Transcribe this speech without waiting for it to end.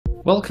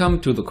Welcome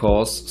to the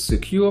course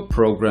Secure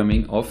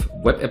Programming of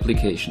Web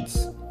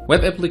Applications.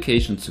 Web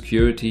Application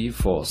Security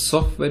for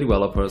Software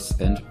Developers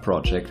and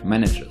Project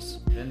Managers.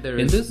 In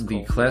this,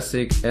 the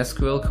classic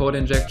SQL code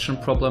injection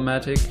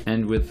problematic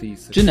and with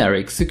these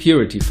generic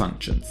security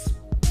functions.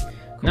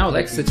 Now,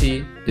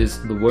 complexity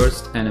is the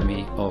worst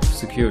enemy of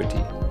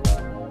security.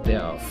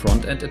 There are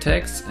front-end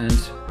attacks and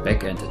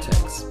back-end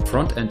attacks.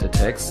 Front-end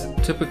attacks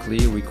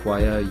typically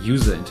require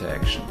user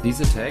interaction.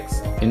 These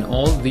attacks, in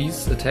all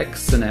these attack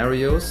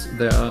scenarios,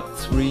 there are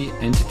three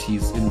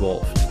entities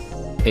involved.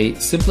 A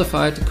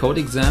simplified code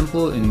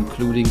example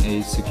including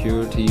a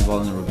security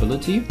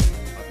vulnerability.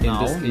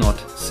 Now, not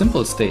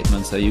simple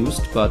statements are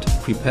used, but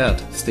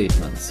prepared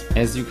statements.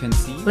 As you can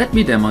see, let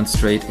me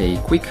demonstrate a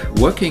quick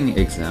working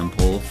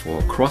example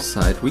for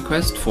cross-site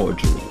request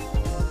forgery.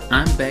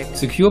 I'm back.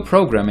 Secure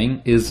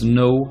programming is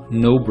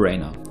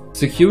no-brainer.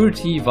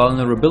 Security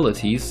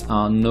vulnerabilities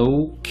are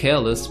no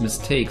careless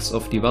mistakes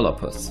of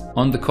developers.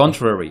 On the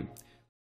contrary,